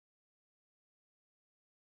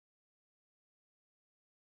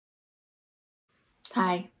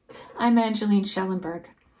Hi, I'm Angeline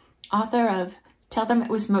Schellenberg, author of Them It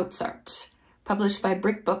Was Mozart, published by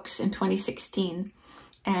Brick Books in 2016,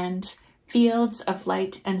 and Fields of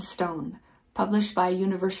Light and Stone, published by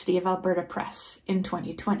University of Alberta Press in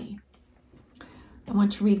 2020. I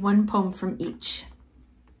want to read one poem from each.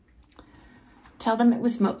 Them It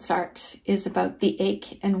Was Mozart is about the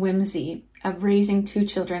ache and whimsy of raising two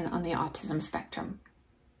children on the autism spectrum.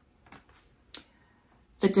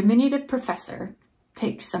 The diminutive professor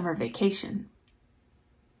takes summer vacation.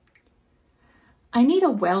 I need a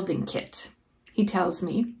welding kit, he tells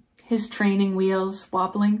me, his training wheels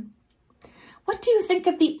wobbling. What do you think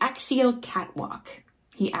of the axial catwalk?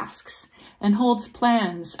 He asks, and holds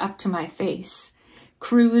plans up to my face.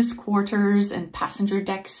 Crew's quarters and passenger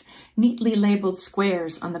decks, neatly labeled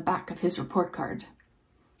squares on the back of his report card.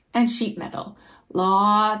 And sheet metal,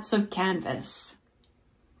 lots of canvas.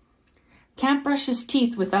 Can't brush his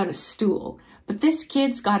teeth without a stool, but this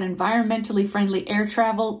kid's got environmentally friendly air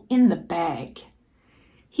travel in the bag.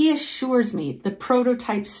 He assures me the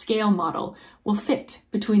prototype scale model will fit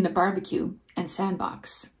between the barbecue and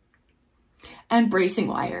sandbox. And bracing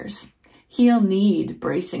wires. He'll need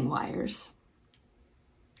bracing wires.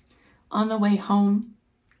 On the way home,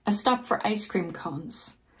 a stop for ice cream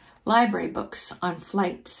cones, library books on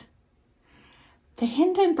flight. The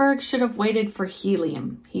Hindenburg should have waited for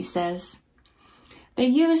helium, he says. They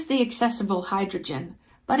use the accessible hydrogen,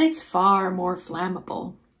 but it's far more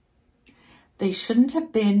flammable. They shouldn't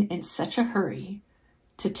have been in such a hurry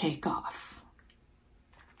to take off.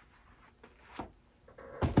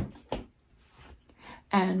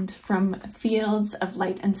 And from Fields of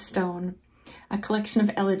Light and Stone, a collection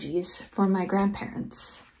of elegies for my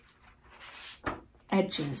grandparents.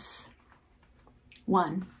 Edges.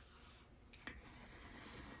 1.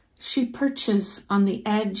 She perches on the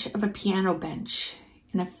edge of a piano bench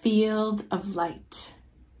in a field of light.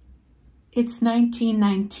 It's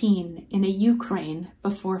 1919 in a Ukraine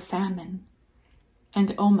before famine,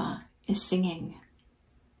 and Oma is singing.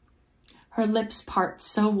 Her lips part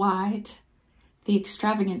so wide, the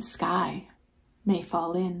extravagant sky may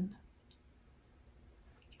fall in.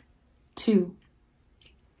 2.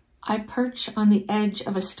 I perch on the edge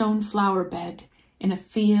of a stone flower bed in a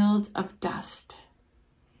field of dust.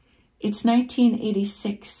 It's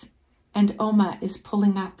 1986, and Oma is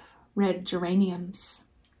pulling up red geraniums.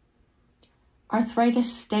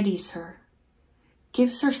 Arthritis steadies her,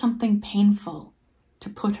 gives her something painful to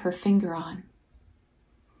put her finger on.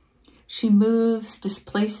 She moves,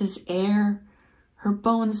 displaces air, her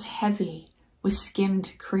bones heavy with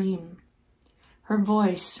skimmed cream, her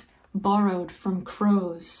voice borrowed from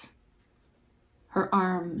crows, her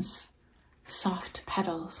arms soft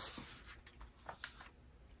petals.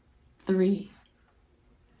 3.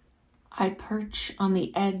 I perch on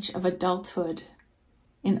the edge of adulthood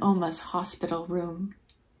in Oma's hospital room.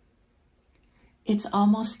 It's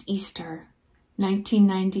almost Easter,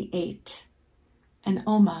 1998, and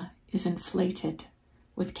Oma is inflated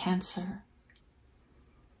with cancer.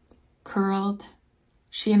 Curled,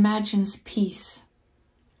 she imagines peace,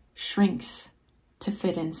 shrinks to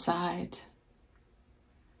fit inside.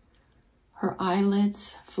 Her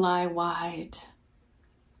eyelids fly wide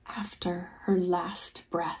after her last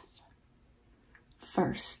breath.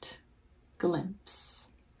 First glimpse.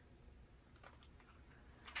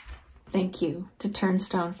 Thank you to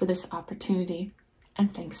Turnstone for this opportunity,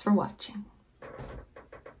 and thanks for watching.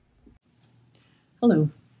 Hello,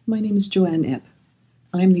 my name is Joanne Epp.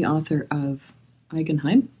 I'm the author of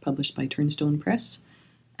Eigenheim, published by Turnstone Press,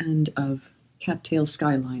 and of Cattail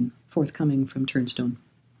Skyline, forthcoming from Turnstone.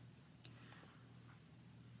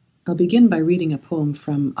 I'll begin by reading a poem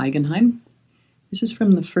from Eigenheim. This is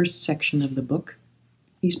from the first section of the book.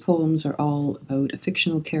 These poems are all about a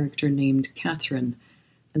fictional character named Catherine,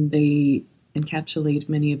 and they encapsulate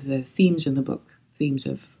many of the themes in the book, themes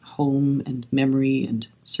of home and memory and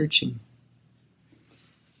searching.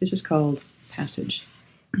 This is called Passage.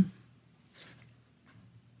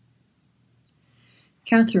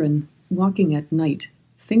 Catherine, walking at night,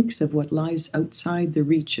 thinks of what lies outside the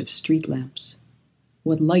reach of street lamps,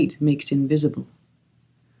 what light makes invisible,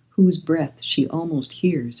 whose breath she almost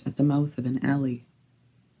hears at the mouth of an alley.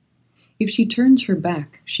 If she turns her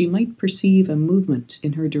back, she might perceive a movement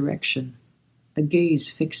in her direction, a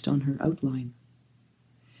gaze fixed on her outline.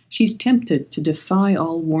 She's tempted to defy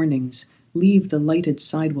all warnings, leave the lighted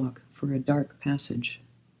sidewalk for a dark passage.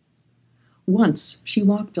 Once she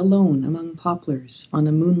walked alone among poplars on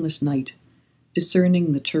a moonless night,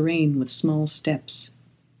 discerning the terrain with small steps,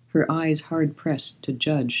 her eyes hard-pressed to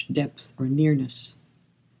judge depth or nearness.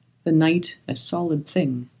 The night a solid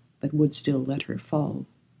thing that would still let her fall.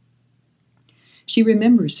 She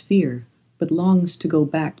remembers fear, but longs to go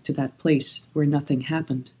back to that place where nothing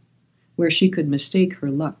happened, where she could mistake her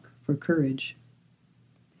luck for courage.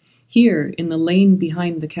 Here, in the lane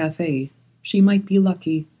behind the cafe, she might be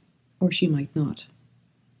lucky, or she might not.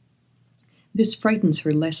 This frightens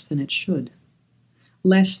her less than it should,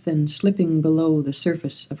 less than slipping below the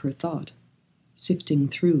surface of her thought, sifting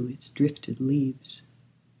through its drifted leaves.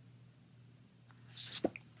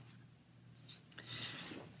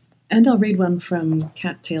 And I'll read one from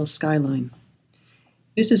Cattail Skyline.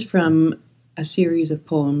 This is from a series of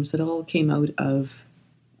poems that all came out of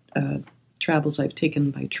travels I've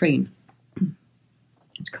taken by train.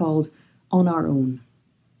 It's called On Our Own.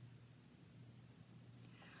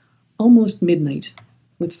 Almost midnight,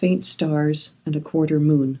 with faint stars and a quarter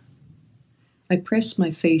moon, I press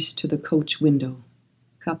my face to the coach window,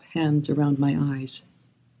 cup hands around my eyes.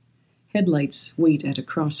 Headlights wait at a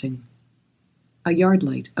crossing. A yard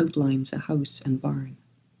light outlines a house and barn.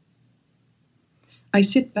 I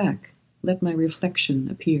sit back, let my reflection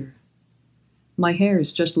appear. My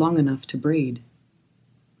hair's just long enough to braid.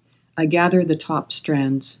 I gather the top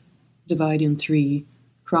strands, divide in 3,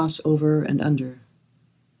 cross over and under.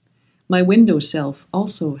 My window self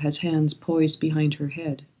also has hands poised behind her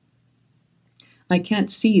head. I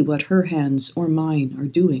can't see what her hands or mine are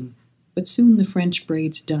doing, but soon the French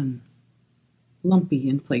braid's done. Lumpy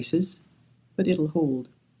in places, but it'll hold.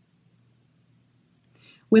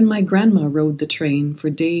 When my grandma rode the train for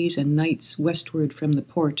days and nights westward from the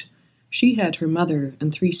port, she had her mother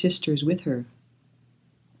and 3 sisters with her.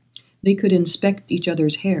 They could inspect each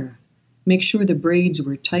other's hair, make sure the braids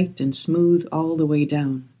were tight and smooth all the way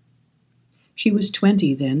down. She was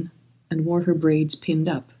 20 then, and wore her braids pinned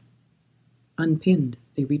up. Unpinned,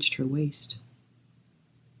 they reached her waist.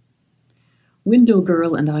 Window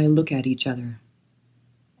girl and I look at each other.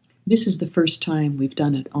 This is the first time we've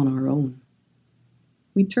done it on our own.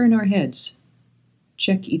 We turn our heads,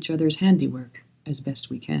 check each other's handiwork as best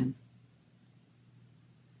we can.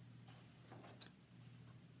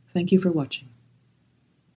 Thank you for watching.